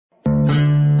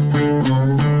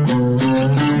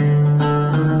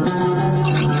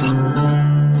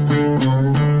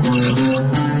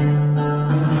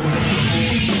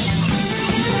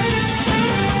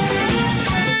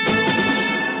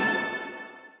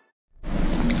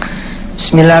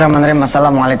Bismillahirrahmanirrahim.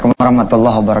 Assalamualaikum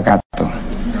warahmatullahi wabarakatuh.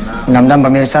 Mudah-mudahan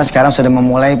pemirsa sekarang sudah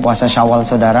memulai puasa Syawal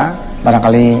saudara.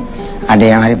 Barangkali ada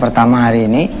yang hari pertama hari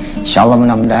ini. Insyaallah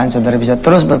mudah-mudahan saudara bisa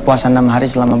terus berpuasa 6 hari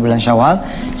selama bulan Syawal,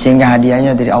 sehingga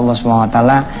hadiahnya dari Allah SWT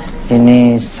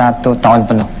ini 1 tahun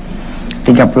penuh.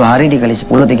 30 hari dikali 10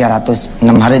 300,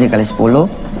 6 hari dikali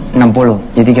 10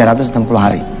 60, jadi 360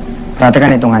 hari.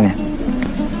 Perhatikan hitungannya.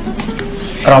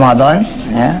 Ramadan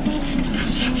ya.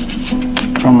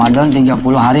 Ramadan 30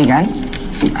 hari kan.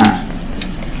 Nah,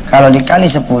 kalau dikali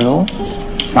 10,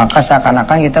 maka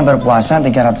seakan-akan kita berpuasa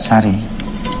 300 hari.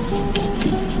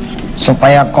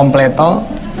 Supaya kompleto,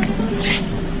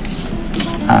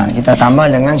 nah, kita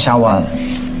tambah dengan Syawal.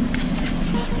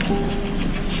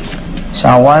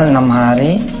 Syawal 6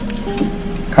 hari.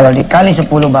 Kalau dikali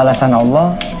 10 balasan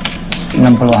Allah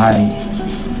 60 hari.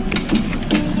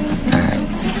 Nah,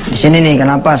 di sini nih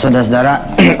kenapa saudara-saudara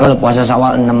kalau puasa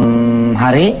Syawal 6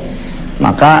 hari,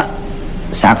 maka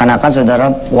seakan-akan saudara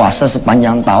puasa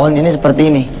sepanjang tahun ini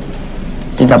seperti ini.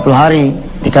 30 hari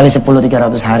dikali 10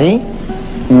 300 hari,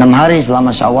 6 hari selama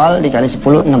Syawal dikali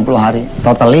 10 60 hari.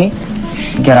 Totally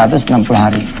 360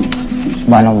 hari.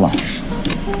 Subhanallah.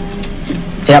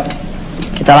 Yap.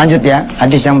 Kita lanjut ya,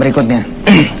 hadis yang berikutnya.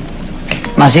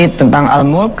 Masih tentang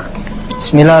Al-Mulk.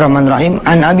 Bismillahirrahmanirrahim.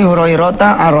 An Abi Hurairah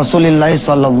an Rasulillah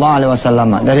sallallahu alaihi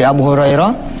wasallam. Dari Abu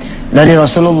Hurairah dari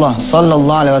Rasulullah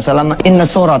sallallahu alaihi wasallam, inna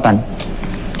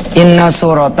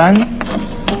suratan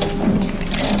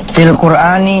fil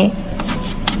Qur'ani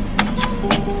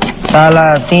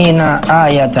 30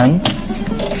 ayatan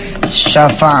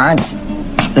syafa'at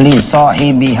li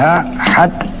sahibiha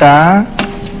hatta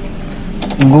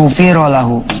ghufira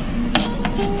lahu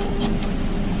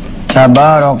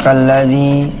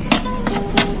tabarakalladzi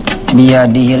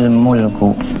biyadihil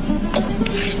mulku.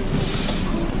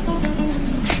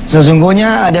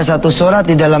 Sesungguhnya ada satu surat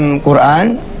di dalam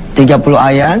Quran 30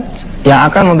 ayat yang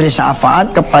akan memberi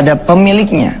syafaat kepada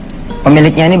pemiliknya.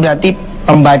 Pemiliknya ini berarti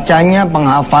pembacanya,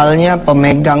 penghafalnya,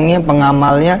 pemegangnya,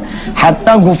 pengamalnya,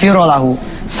 hatta ghufira lahu,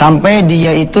 sampai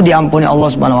dia itu diampuni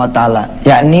Allah Subhanahu wa taala,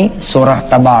 yakni surah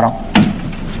Tabarak.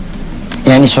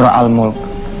 Yakni surah Al-Mulk.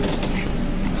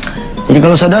 Jadi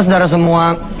kalau saudara-saudara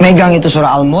semua megang itu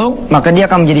surah Al-Mulk, maka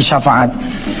dia akan menjadi syafaat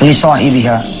li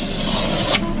sahibiha.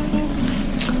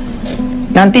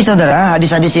 Nanti saudara,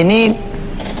 hadis-hadis ini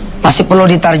masih perlu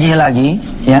ditarjih lagi,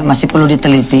 ya, masih perlu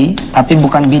diteliti, tapi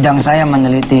bukan bidang saya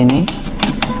meneliti ini.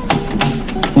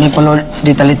 Ini perlu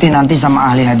diteliti nanti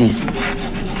sama ahli hadis.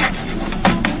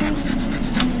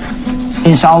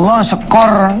 Insya Allah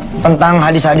skor tentang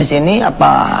hadis-hadis ini,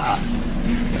 apa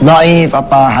dhaif,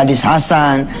 apa hadis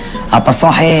hasan, apa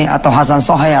sahih, atau hasan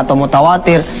sahih, atau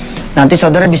mutawatir, nanti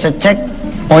saudara bisa cek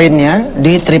poinnya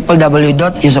di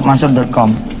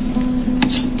www.yusufmansur.com.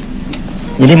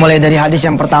 Jadi mulai dari hadis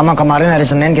yang pertama kemarin hari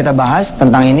Senin kita bahas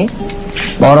tentang ini,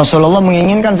 bahwa Rasulullah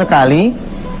menginginkan sekali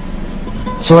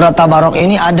surat Tabarak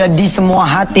ini ada di semua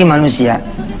hati manusia.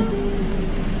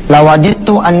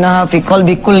 Lawadittu annaha fi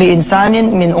qalbi kulli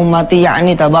insanin min ummati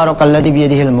ya'ni tabarakalladzi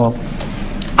biyadihil mulk.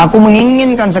 Aku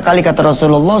menginginkan sekali, kata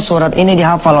Rasulullah, surat ini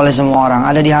dihafal oleh semua orang,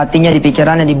 ada di hatinya, di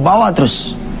pikirannya, dibawa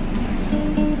terus.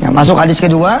 Ya, masuk hadis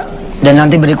kedua, dan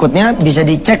nanti berikutnya bisa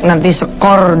dicek nanti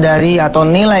skor dari atau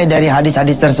nilai dari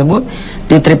hadis-hadis tersebut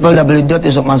di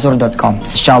www.yusufmansur.com.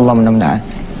 Insyaallah mudah-mudahan.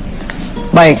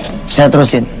 Baik, saya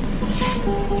terusin.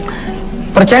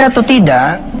 Percaya atau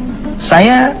tidak,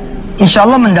 saya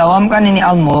insyaallah mendawamkan ini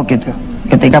Al-Mulk gitu.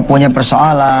 Ketika punya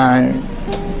persoalan,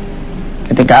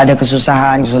 ketika ada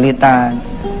kesusahan, kesulitan,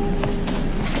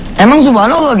 emang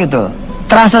subhanallah gitu,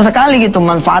 terasa sekali gitu,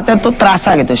 manfaatnya tuh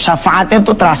terasa gitu, syafaatnya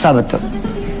tuh terasa betul.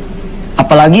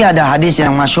 Apalagi ada hadis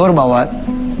yang masyhur bahwa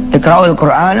iqra'ul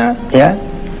Qur'ana ya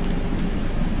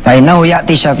fa innahu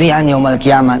ya'ti syafi'an yaumil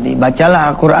qiyamah.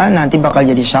 Bacalah Al-Qur'an, nanti bakal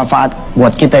jadi syafaat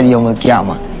buat kita di yaumil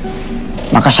qiyamah.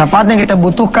 Maka syafaat yang kita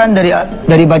butuhkan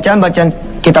dari bacaan-bacaan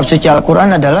kitab suci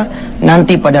Al-Qur'an adalah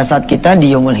nanti pada saat kita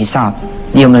di yaumul hisab,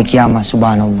 di yaumil qiyamah.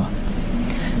 Subhanallah.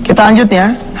 Kita lanjut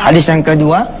ya, hadis yang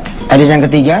kedua, hadis yang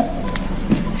ketiga.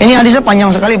 Ini hadisnya panjang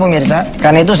sekali pemirsa,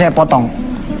 karena itu saya potong.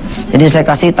 Jadi saya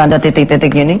kasih tanda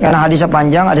titik-titik ini karena hadisnya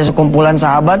panjang, ada sekumpulan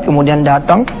sahabat kemudian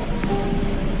datang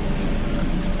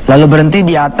lalu berhenti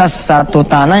di atas satu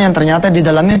tanah yang ternyata di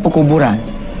dalamnya pekuburan.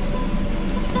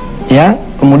 Ya,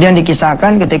 kemudian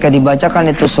dikisahkan ketika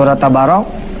dibacakan itu surat Tabarak,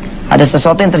 ada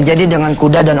sesuatu yang terjadi dengan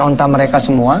kuda dan onta mereka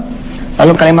semua.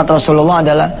 Lalu kalimat Rasulullah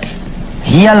adalah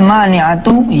hiyal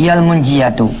mani'atu hiyal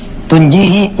munjiyatu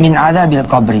tunjihi min adzabil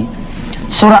qabri.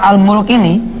 Surah Al-Mulk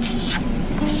ini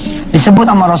disebut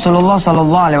sama Rasulullah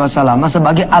sallallahu alaihi wasallam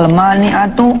sebagai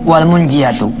al-mani'atu wal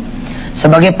munjiyatu,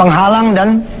 sebagai penghalang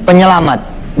dan penyelamat.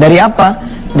 Dari apa?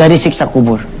 Dari siksa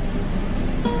kubur.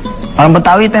 Orang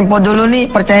Betawi tempo dulu nih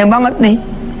percaya banget nih.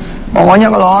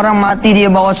 Pokoknya kalau orang mati dia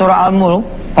bawa surah Al-Mulk,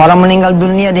 orang meninggal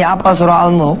dunia dia hafal surah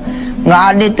Al-Mulk, nggak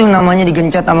ada itu namanya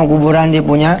digencet sama kuburan dia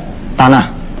punya tanah.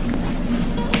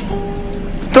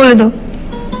 Betul itu.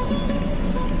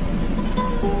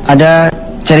 Ada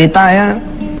cerita ya,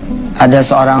 ada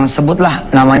seorang sebutlah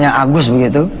namanya Agus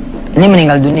begitu. Ini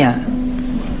meninggal dunia.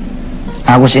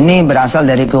 Agus ini berasal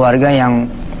dari keluarga yang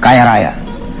kaya raya.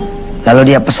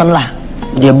 Lalu dia pesenlah,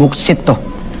 dia buksit tuh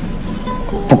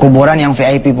pekuburan yang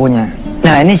VIP punya.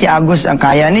 Nah ini si Agus yang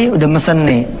kaya nih udah mesen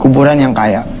nih kuburan yang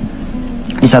kaya.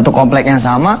 Di satu komplek yang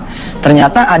sama,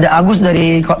 ternyata ada Agus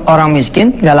dari orang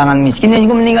miskin, galangan miskin yang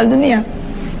juga meninggal dunia.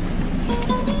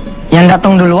 Yang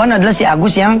datang duluan adalah si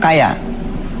Agus yang kaya.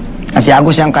 Nah, si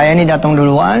Agus yang kaya ini datang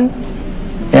duluan,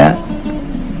 ya.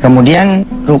 Kemudian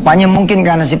rupanya mungkin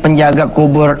karena si penjaga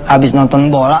kubur habis nonton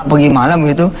bola, bagaimana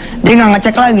begitu, dia nggak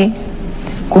ngecek lagi.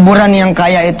 Kuburan yang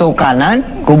kaya itu kanan,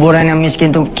 kuburan yang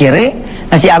miskin itu kiri.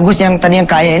 Nah si Agus yang tadi yang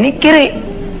kaya ini kiri.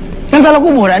 Kan salah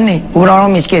kuburan nih, kuburan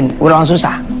orang miskin, kuburan orang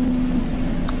susah.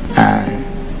 Nah,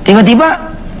 tiba-tiba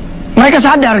mereka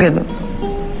sadar gitu.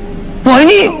 Wah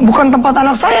ini bukan tempat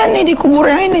anak saya nih di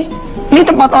kuburnya ini. Ini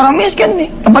tempat orang miskin nih,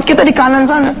 tempat kita di kanan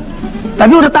sana.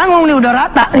 Tapi udah tanggung nih, udah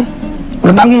rata nih.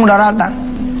 Udah tanggung, udah rata.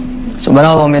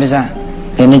 Subhanallah pemirsa,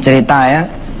 ini cerita ya.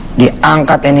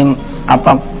 Diangkat ini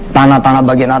apa, tanah-tanah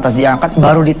bagian atas diangkat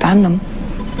baru ditanam.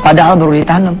 Padahal baru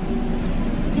ditanam.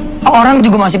 Orang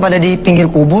juga masih pada di pinggir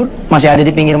kubur, masih ada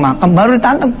di pinggir makam, baru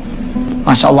ditanam.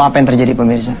 Masya Allah apa yang terjadi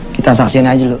pemirsa. Kita saksiin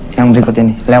aja dulu yang berikut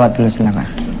ini. Lewat dulu silakan.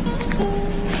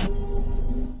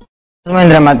 Semua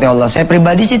yang dirahmati Allah, saya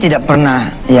pribadi sih tidak pernah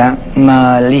ya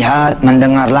melihat,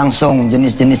 mendengar langsung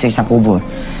jenis-jenis siksa kubur.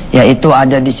 Ya itu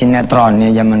ada di sinetron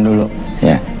ya zaman dulu.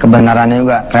 Ya kebenarannya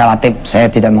juga relatif saya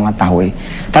tidak mengetahui.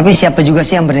 Tapi siapa juga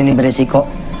sih yang berani beresiko?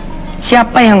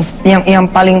 Siapa yang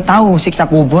paling tahu siksa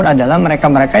kubur adalah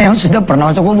mereka-mereka yang sudah pernah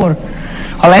masuk kubur.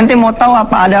 Kalau ente mau tahu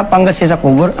apa ada apa enggak siksa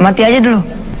kubur, mati aja dulu.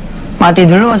 Mati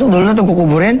dulu, masuk dulu tuh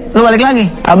kuburin, lu balik lagi,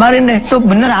 kabarin deh, so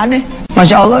bener ada.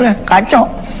 Masya Allah deh, kacau.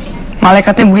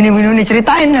 Malaikatnya begini-begini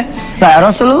ceritain deh. Nah,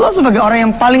 Rasulullah sebagai orang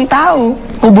yang paling tahu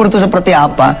kubur itu seperti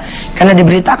apa, karena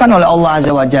diberitakan oleh Allah Azza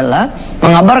wa Jalla,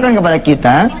 mengabarkan kepada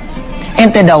kita,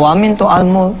 ente dawamin tuh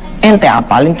Al-Mulk, ente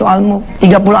apalin tuh Al-Mulk,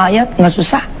 30 ayat nggak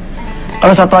susah.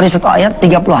 Kalau satu hari satu ayat,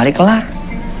 30 hari kelar,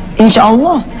 insya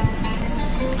Allah.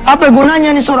 Apa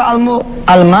gunanya nih surah Al-Mulk?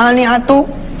 Al-Mani'atu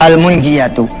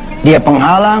Al-Munjiyatu, dia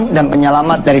penghalang dan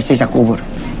penyelamat dari siksa kubur.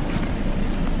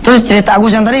 Terus cerita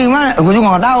Agus yang tadi gimana? Gue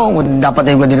juga nggak tahu. Gue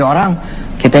dapatnya juga dari orang.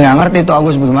 Kita nggak ngerti itu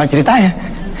Agus bagaimana ceritanya.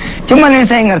 Cuman yang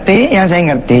saya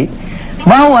ngerti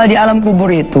bahwa di alam kubur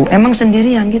itu emang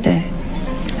sendirian kita.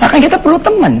 Maka kita perlu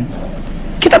teman.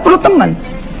 Kita perlu teman.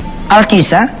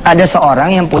 Al-Kisah ada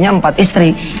seorang yang punya 4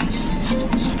 istri.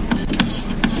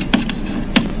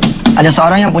 Ada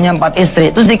seorang yang punya 4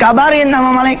 istri. Terus dikabarin sama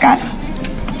malaikat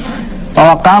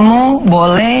bahwa kamu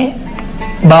boleh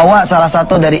bawa salah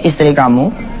satu dari istri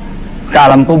kamu ke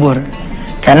alam kubur,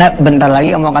 karena bentar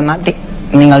lagi kamu akan mati,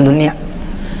 meninggal dunia.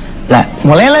 Lah,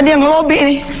 mulailah dia ngelobi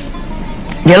nih.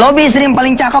 Dia lobi istri yang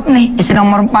paling cakep nih, istri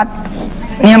nomor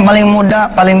 4. Ini yang paling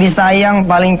muda, paling disayang,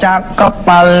 paling cakep,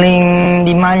 paling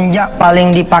dimanja,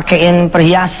 paling dipakein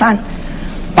perhiasan,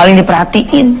 paling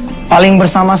diperhatiin, paling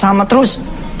bersama-sama terus.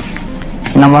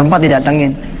 Nomor 4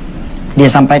 didatengin.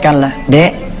 Dia sampaikanlah,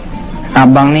 "Dek,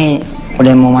 abang nih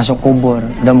udah mau masuk kubur,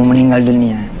 udah mau meninggal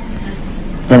dunia.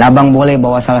 Dan abang boleh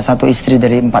bawa salah satu istri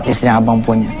dari 4 istri yang abang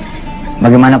punya.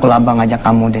 Bagaimana kalau abang ngajak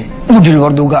kamu deh?" Di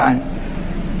luar dugaan.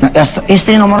 Nah,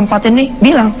 istri nomor 4 ini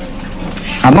bilang,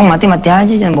 "Abang mati-mati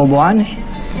aja, jangan bawa-bawa aneh.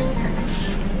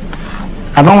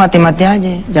 Abang mati-mati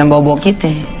aja, jangan bawa-bawa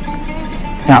kita.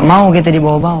 Gak mau kita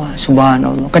dibawa-bawa."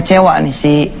 Subhanallah. Kecewa nih,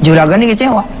 si juragan ini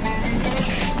kecewa.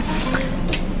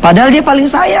 Padahal dia paling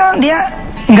sayang, dia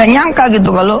nggak nyangka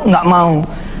gitu kalau nggak mau.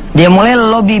 Dia mulai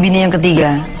lobby bini yang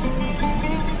ketiga.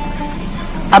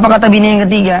 Apa kata bini yang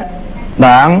ketiga?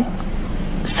 "Bang,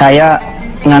 saya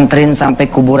nganterin sampai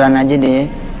kuburan aja deh,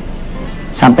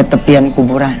 sampai tepian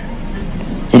kuburan.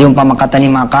 Jadi umpama kata nih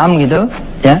makam gitu,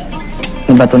 ya,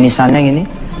 ini batu nisannya gini.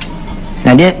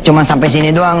 Nah dia cuma sampai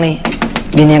sini doang nih,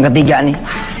 bini yang ketiga nih.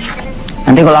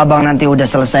 Nanti kalau abang nanti udah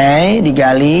selesai,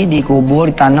 digali,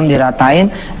 dikubur, ditanam, diratain,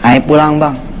 ayo pulang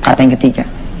bang," kata yang ketiga.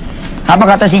 Apa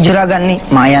kata si juragan nih?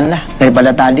 "Mayan lah,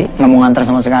 daripada tadi nggak mau ngantar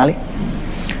sama sekali."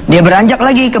 Dia beranjak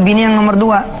lagi ke bini yang nomor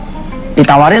 2.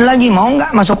 Ditawarin lagi, mau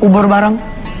nggak masuk kubur bareng,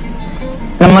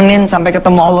 nemenin sampai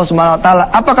ketemu Allah Subhanahu Wa Taala.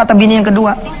 Apa kata bini yang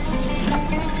kedua?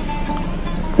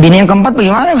 Bini yang keempat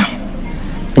bagaimana bang?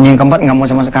 Ini yang keempat nggak mau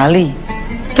sama sekali.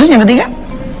 Terus yang ketiga?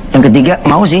 Yang ketiga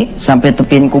mau sih sampai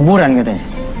tepiin kuburan katanya.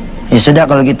 Ya sudah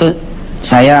kalau gitu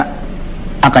saya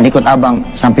akan ikut abang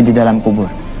sampai di dalam kubur.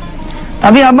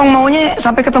 Tapi abang maunya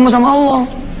sampai ketemu sama Allah.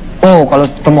 Oh kalau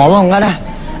ketemu Allah enggak dah,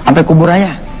 sampai kubur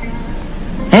aja.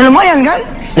 Ya lumayan kan?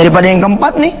 Daripada yang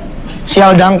keempat nih,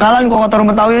 sial dangkalan kok kata orang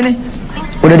Betawi ini.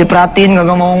 Udah diperhatiin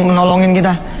gak mau menolongin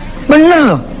kita. Bener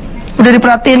loh. Udah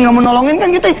diperhatiin gak mau nolongin kan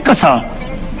kita kesel.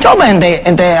 Coba ente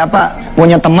apa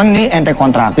punya temen nih, ente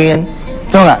kontrakin.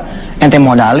 Coba gak? Ente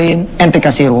modalin, ente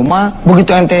kasih rumah,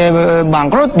 begitu ente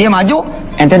bangkrut, dia maju,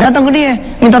 ente datang ke dia,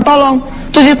 minta tolong,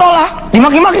 terus ditolak,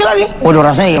 dimaki-maki lagi. Waduh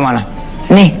rasanya gimana?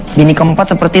 Nih, bini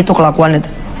keempat seperti itu kelakuan itu.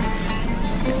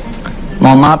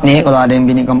 Mohon maaf nih kalau ada yang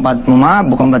bini keempat, mohon maaf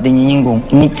bukan berarti nyinggung,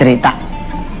 ini cerita.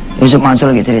 Yusuf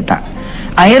Mansur lagi cerita.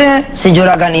 Akhirnya si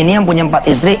juragan ini yang punya 4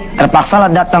 istri, terpaksa lah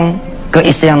datang ke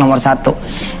istri yang nomor 1.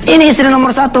 Ini istri nomor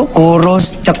 1,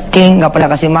 kurus, ceking, gak pernah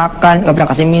kasih makan, gak pernah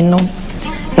kasih minum.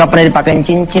 Nggak pernah dipakein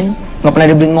cincin, nggak pernah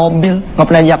dibeliin mobil, nggak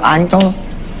pernah diajak ancol,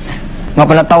 nggak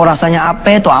pernah tahu rasanya apa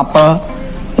itu apel,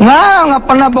 nggak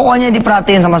pernah pokoknya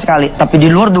diperhatiin sama sekali. Tapi di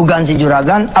luar dugaan si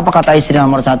juragan, apa kata istri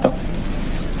nomor 1?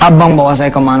 Abang bawa saya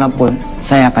kemanapun,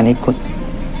 saya akan ikut.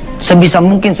 Sebisa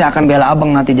mungkin saya akan bela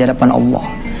abang nanti di hadapan Allah.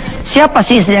 Siapa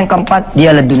sih istri yang keempat?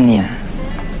 Dialah dunia.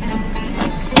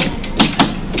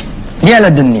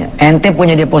 Dialah dunia. Ente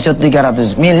punya deposit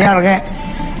 300 miliar kayak,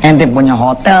 ente punya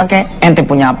hotel kek, ente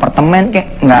punya apartemen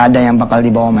kek, nggak ada yang bakal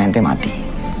dibawa sama ente mati.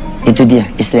 Itu dia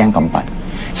istri yang keempat.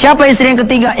 Siapa istri yang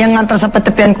ketiga yang ngantar sampai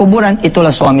tepian kuburan? Itulah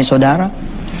suami saudara,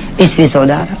 istri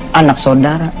saudara, anak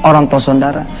saudara, orang tua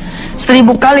saudara. 1000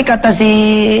 kali kata si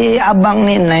abang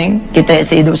nih, Neng, kita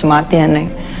sehidup semati ya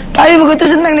Neng. Tapi begitu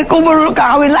seneng dikubur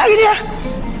kawin lagi dia.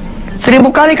 1000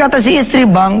 kali kata si istri,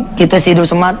 Bang, kita sehidup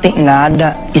semati. Nggak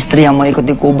ada istri yang mau ikut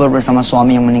dikubur bersama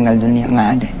suami yang meninggal dunia, nggak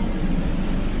ada.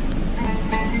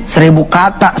 1000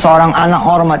 kata seorang anak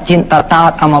hormat, cinta,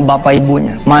 taat sama bapak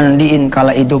ibunya, mandiin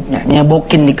kala hidupnya,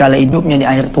 nyebokin di kala hidupnya, di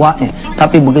akhir tuanya.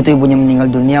 Tapi begitu ibunya meninggal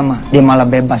dunia mah, dia malah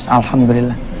bebas,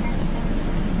 alhamdulillah.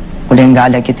 Udah nggak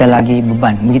ada kita lagi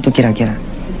beban, begitu kira-kira.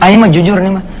 Ini mah jujur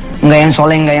nih mah, nggak yang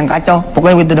soleh, nggak yang kacau.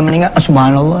 Pokoknya begitu udah meninggal,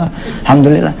 subhanallah,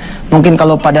 alhamdulillah. Mungkin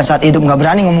kalau pada saat hidup nggak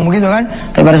berani ngomong begitu kan,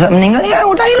 tapi pada saat meninggal ya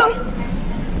udah hilang.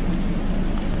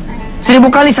 1000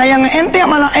 kali sayang ente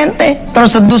sama anak ente,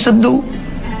 terseduh-seduh,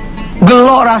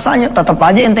 gelo rasanya, tetap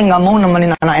aja ente nggak mau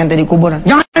nemenin anak ente di kuburan.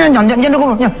 Jangan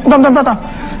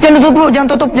dikubur,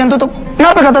 jangan tutup.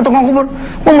 Kenapa kata tukang kubur?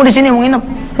 Gua mau di sini mau nginep.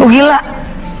 Lu gila?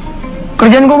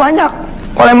 Kerjaan gua banyak.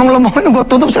 Kalau emang lu mau gua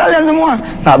tutup sekalian semua.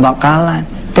 Nggak bakalan.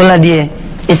 Itulah dia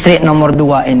istri nomor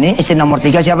 2 ini. Istri nomor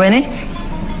 3 siapa ini?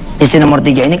 Istri nomor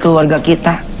 3 ini keluarga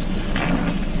kita.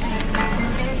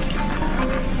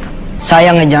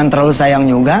 Sayangnya jangan terlalu sayang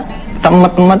juga.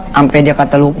 Temet-temet sampai dia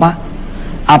kata lupa.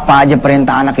 Apa aja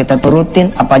perintah anak kita turutin,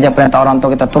 apa aja perintah orang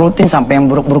tua kita turutin, sampai yang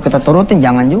buruk-buruk kita turutin,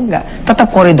 jangan juga. Tetap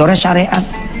koridornya syariat,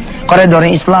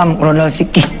 koridornya Islam, koridor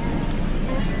fikih.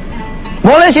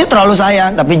 Boleh sih terlalu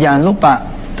sayang, tapi jangan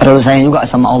lupa terlalu sayang juga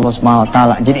sama Allah Subhanahu wa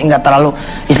taala. Jadi enggak terlalu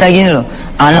istilah gini loh.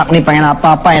 Anak nih pengen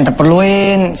apa-apa yang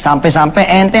terperluin, sampai-sampai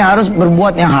ente harus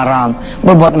berbuat yang haram,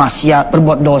 berbuat maksiat,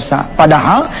 berbuat dosa.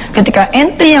 Padahal ketika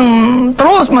ente yang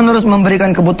terus-menerus memberikan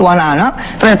kebutuhan anak,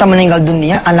 ternyata meninggal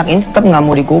dunia, anak ini tetap nggak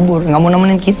mau dikubur, nggak mau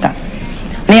nemenin kita.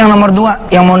 Ini yang nomor 2,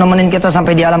 yang mau nemenin kita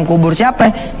sampai di alam kubur siapa?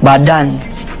 Badan.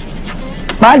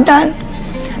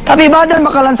 Tapi badan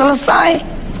bakalan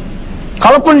selesai.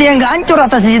 Kalaupun dia nggak hancur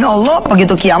atas izin Allah,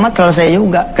 begitu kiamat selesai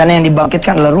juga, karena yang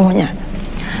dibangkitkan adalah ruhnya.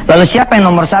 Lalu siapa yang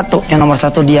nomor 1? Yang nomor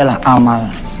 1 dialah amal.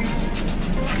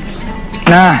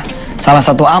 Nah, salah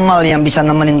satu amal yang bisa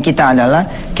nemenin kita adalah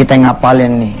kita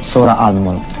ngapalin nih surah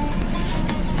Al-Mulk.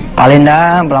 Palin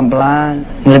dah pelan-pelan.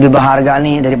 Ini lebih berharga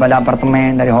nih daripada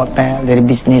apartemen, dari hotel, dari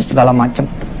bisnis segala macam.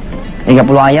 30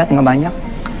 ayat nggak banyak.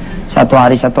 1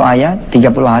 hari 1 ayat,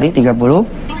 30 hari 30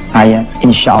 ayat,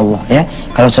 insya Allah ya.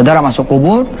 Kalau saudara masuk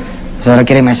kubur, saudara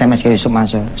kirim SMS ke Yusuf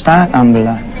Mansur, Ustaz,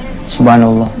 alhamdulillah,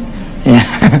 subhanallah ya.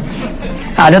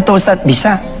 Ada tuh Ustaz,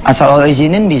 bisa, asal Allah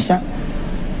izinin bisa.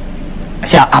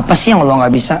 Apa sih yang Allah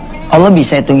nggak bisa? Allah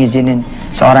bisa itu ngizinin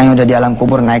seorang yang udah di alam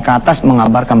kubur naik ke atas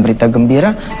mengabarkan berita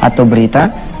gembira atau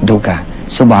berita duka.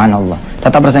 Subhanallah.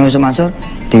 Tetap bersama Yusuf Mansur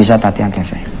di Wisata Tatian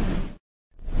TV.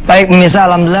 Baik pemirsa,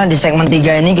 alhamdulillah di segmen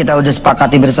 3 ini kita udah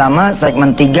sepakati bersama.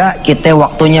 Segmen 3 kita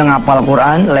waktunya ngapal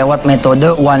Quran lewat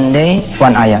metode one day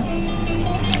one ayat.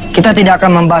 Kita tidak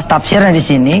akan membahas tafsirnya di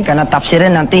sini karena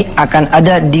tafsirnya nanti akan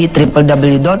ada di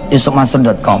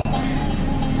www.yusufmansur.com.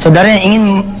 Saudara yang ingin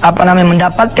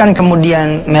mendapatkan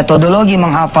kemudian metodologi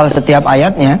menghafal setiap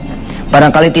ayatnya,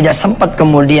 barangkali tidak sempat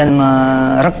kemudian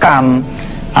merekam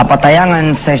apa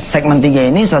tayangan segmen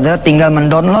 3 ini, saudara tinggal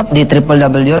mendownload di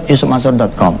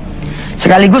www.yusufmansur.com.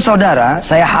 Sekaligus saudara,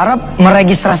 saya harap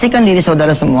meregistrasikan diri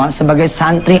saudara semua sebagai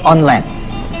santri online.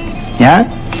 Ya.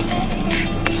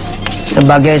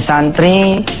 Sebagai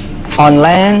santri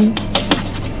online,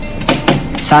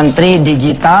 santri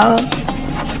digital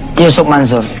Yusuf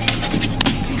Mansur.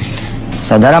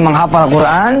 Saudara menghafal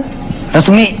Quran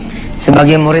resmi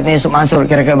sebagai muridnya Yusuf Mansur,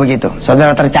 kira-kira begitu.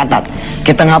 Saudara tercatat.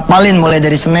 Kita ngapalin mulai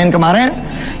dari Senin kemarin,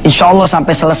 insya Allah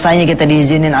sampai selesainya kita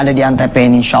diizinin ada di Antep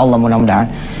ini, insya Allah, mudah-mudahan.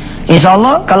 Insya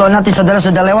Allah kalau nanti saudara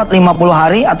sudah lewat 50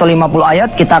 hari atau 50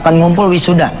 ayat, kita akan ngumpul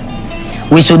wisuda.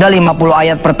 Wisuda 50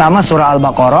 ayat pertama surah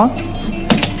Al-Baqarah.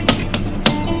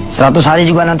 100 hari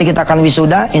juga nanti kita akan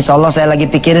wisuda. Insya Allah saya lagi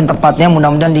pikirin tepatnya,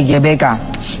 mudah-mudahan di GBK,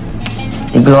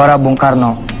 di Gelora Bung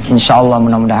Karno, insya Allah,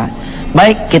 mudah-mudahan.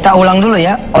 Baik, kita ulang dulu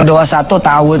ya. Odoa 1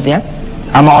 ta'awudz ya,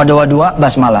 sama odoa 2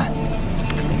 basmalah.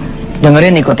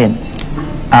 Dengerin, ikutin.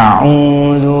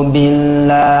 A'udzu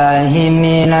billahi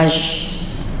minasy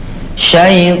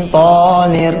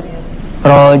syaitonir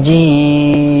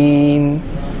rajim.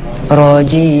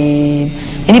 Rajim.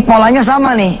 Ini polanya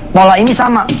sama nih. Pola ini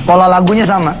sama, pola lagunya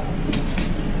sama.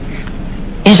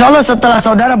 Insya Allah setelah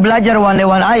saudara belajar one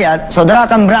ayat, saudara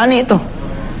akan berani itu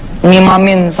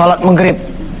ngimamin sholat maghrib.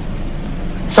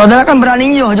 Saudara kan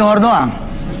berani johor doang.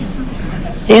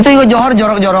 Itu juga johor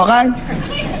jorok-jorokan.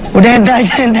 Udah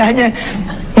ente aja.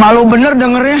 Malu bener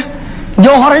dengernya.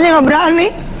 Johor aja gak berani.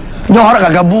 Johor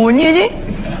kagak bunyi aja.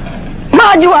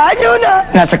 Maju aja udah.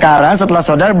 Nah sekarang setelah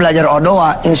saudara belajar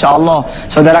odoa, insya Allah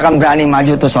saudara akan berani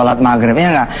maju tuh sholat maghrib,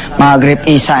 ya nggak? Maghrib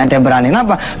isya ente berani.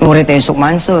 Kenapa? Muridnya Yusuf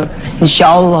Mansur.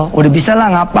 Insya Allah udah bisa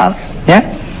lah ngapal, ya.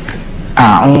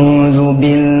 A'udzu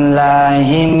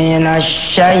billahi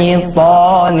minasy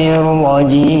syaithanir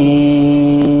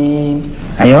rajim.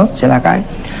 Ayo silakan.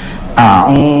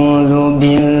 A'udzu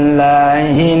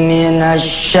billahi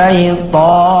minasy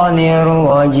syaithanir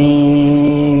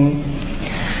rajim.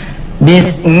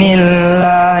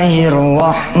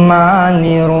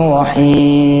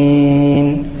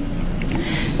 Bismillahirrahmanirrahim.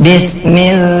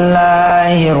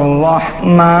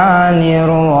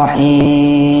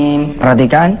 Bismillahirrahmanirrahim.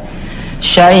 Perhatikan.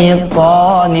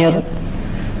 Syaitanir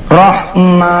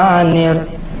rahmanir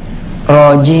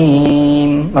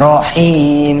rajim.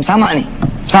 Rahim. Sama nih.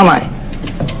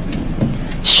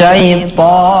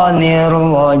 Syaitanir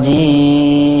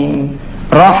rajim.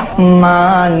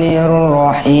 Rahmanir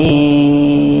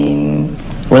rahim.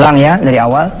 Ulang ya dari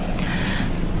awal.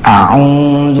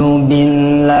 A'udzu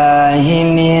billahi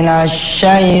minasy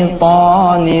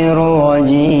syaithanir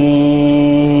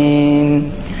rajim.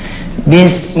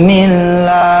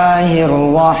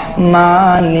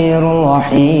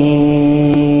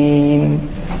 Bismillahirrahmanirrahim.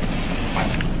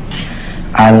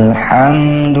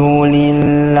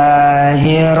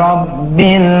 Alhamdulillahi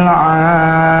rabbil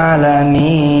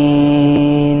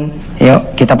alamin. Yuk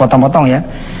kita potong-potong ya.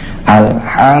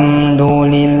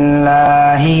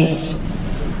 Alhamdulillahi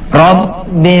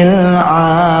rabbil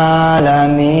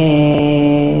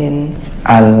alamin.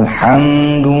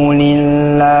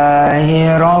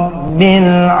 Alhamdulillahi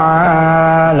rabbil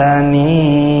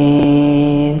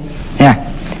alamin. Ya.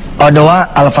 Doa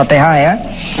Al-Fatihah ya.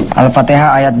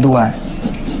 Al-Fatihah ayat 2.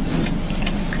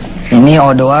 Ini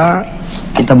doa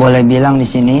kita boleh bilang di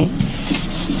sini.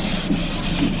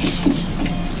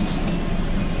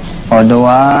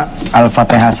 Doa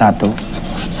Al-Fatihah 1.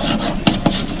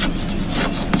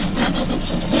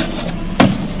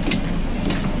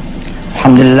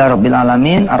 Alhamdulillah rabbil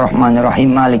alamin arrahmanir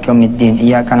rahim maliki yaumiddin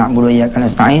iyyaka na'budu wa iyyaka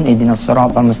nasta'in ihdinas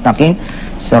siratal mustaqim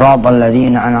siratal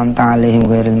ladzina an'amta 'alaihim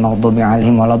ghairil maghdubi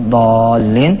 'alaihim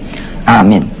waladdallin.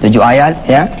 Amin. 7 ayat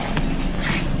ya.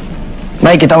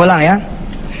 Baik, kita ulang ya.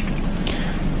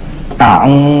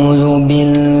 A'udzu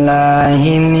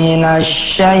billahi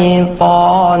minasy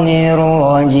syaithanir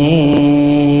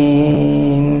rajim.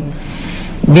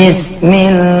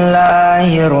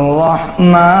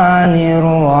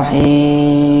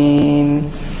 Bismillahirrahmanirrahim.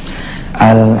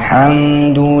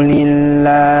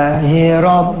 Alhamdulillahi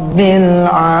rabbil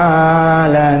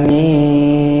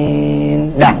alamin.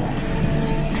 Dah.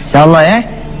 Insyaallah ya.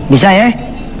 Bisa ya?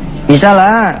 Bisa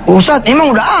lah. Ustadz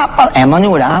emang udah hafal.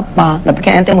 Emangnya udah hafal. Tapi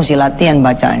kan ente mesti latihan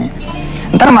bacanya.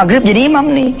 Ntar maghrib jadi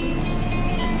imam nih.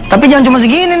 Tapi jangan cuma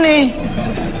segini nih.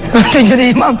 Itu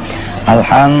jadi imam.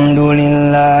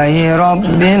 Alhamdulillahi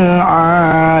rabbil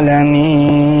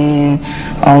alamin.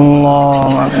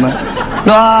 Allahu akbar.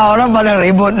 Wah, orang pada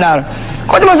ribut nar.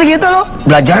 Kok cuma segitu loh?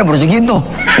 Belajarnya baru segitu.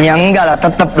 Ya enggak lah,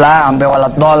 tetep lah sampai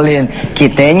waladhdallin.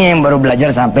 Kitanya yang baru belajar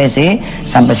sampai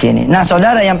sini. Nah,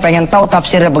 saudara yang pengen tahu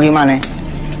tafsirnya bagaimana?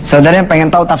 Saudara yang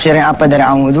pengen tahu tafsirnya apa dari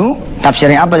A'udzu,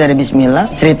 tafsirnya apa dari Bismillah,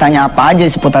 ceritanya apa aja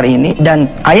seputar ini, dan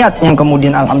ayat yang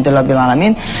kemudian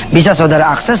alhamdulillahirrahmanirrahim, bisa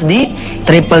saudara akses di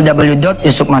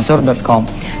www.yusufmansur.com.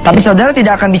 Tapi saudara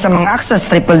tidak akan bisa mengakses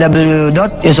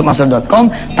www.yusufmansur.com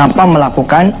tanpa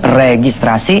melakukan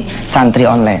registrasi santri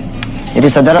online. Jadi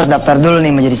saudara harus daftar dulu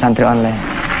nih menjadi santri online.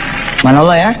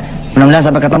 Manallah ya. Mudah-mudahan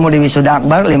sampai ketemu di Wisuda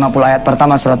Akbar 50 ayat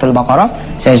pertama suratul Baqarah.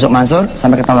 Saya Yusuf Mansur,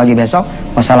 sampai ketemu lagi besok.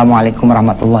 Wassalamualaikum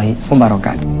warahmatullahi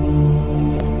wabarakatuh.